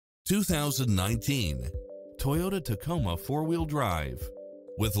2019 Toyota Tacoma 4-wheel drive.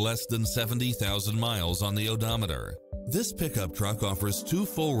 With less than 70,000 miles on the odometer, this pickup truck offers 2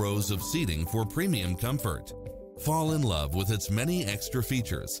 full rows of seating for premium comfort. Fall in love with its many extra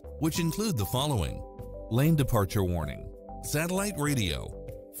features, which include the following: lane departure warning, satellite radio,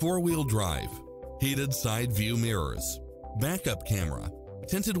 4-wheel drive, heated side view mirrors, backup camera,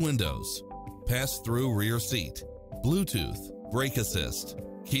 tinted windows, pass-through rear seat, Bluetooth, brake assist,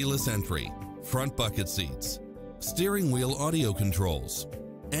 keyless entry, front bucket seats, steering wheel audio controls,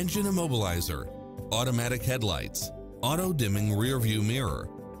 engine immobilizer, automatic headlights, auto-dimming rear-view mirror,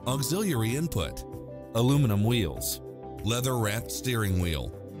 auxiliary input, aluminum wheels, leather-wrapped steering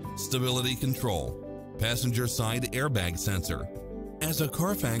wheel, stability control, passenger side airbag sensor. As a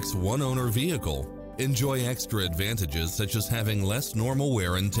Carfax one-owner vehicle, enjoy extra advantages such as having less normal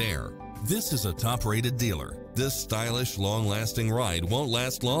wear and tear. This is a top-rated dealer. This stylish, long-lasting ride won't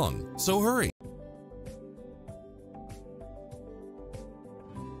last long, so hurry!